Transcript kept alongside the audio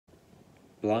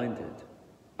Blinded,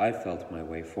 I felt my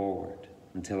way forward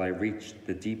until I reached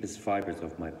the deepest fibers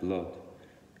of my blood,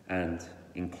 and,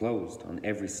 enclosed on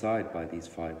every side by these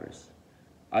fibers,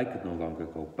 I could no longer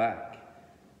go back.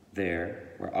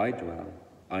 There, where I dwell,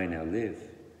 I now live,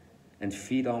 and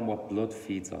feed on what blood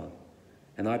feeds on,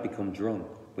 and I become drunk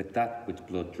with that which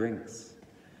blood drinks.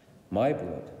 My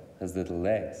blood has little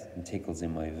legs and tickles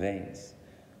in my veins.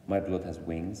 My blood has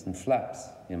wings and flaps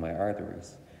in my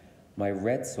arteries. My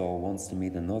red soul wants to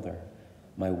meet another.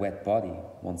 My wet body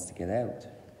wants to get out.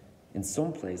 In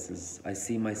some places, I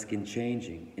see my skin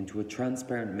changing into a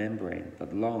transparent membrane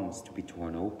that longs to be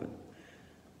torn open.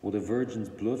 Will the virgin's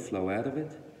blood flow out of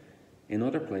it? In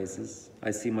other places,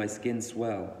 I see my skin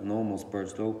swell and almost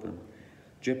burst open.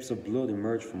 Drips of blood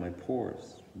emerge from my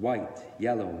pores, white,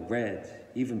 yellow, red,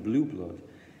 even blue blood.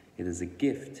 It is a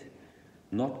gift,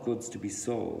 not goods to be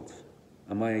sold.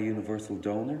 Am I a universal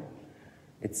donor?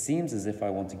 It seems as if I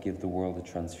want to give the world a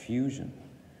transfusion.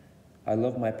 I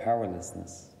love my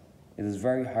powerlessness. It is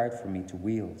very hard for me to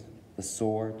wield the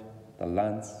sword, the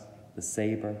lance, the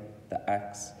saber, the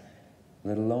axe,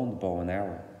 let alone the bow and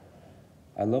arrow.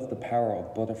 I love the power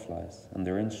of butterflies and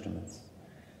their instruments,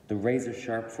 the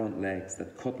razor-sharp front legs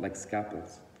that cut like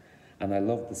scalpels, and I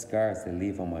love the scars they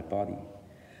leave on my body.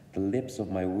 The lips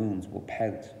of my wounds will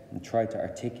pout and try to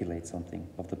articulate something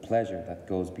of the pleasure that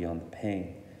goes beyond the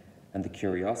pain and the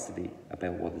curiosity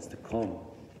about what is to come.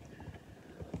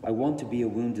 I want to be a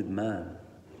wounded man,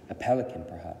 a pelican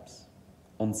perhaps,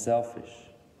 unselfish.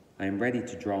 I am ready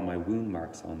to draw my wound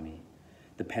marks on me.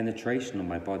 The penetration of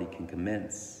my body can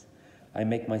commence. I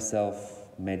make myself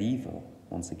medieval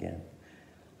once again.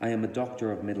 I am a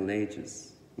doctor of Middle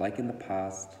Ages, like in the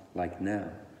past, like now.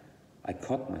 I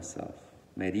cut myself,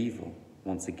 medieval,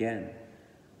 once again,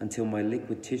 until my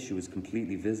liquid tissue is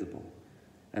completely visible,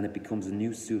 and it becomes a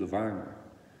new suit of armor.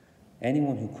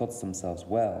 Anyone who cuts themselves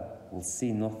well will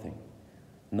see nothing.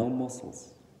 No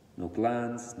muscles, no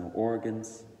glands, no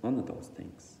organs, none of those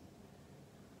things.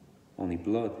 Only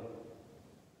blood.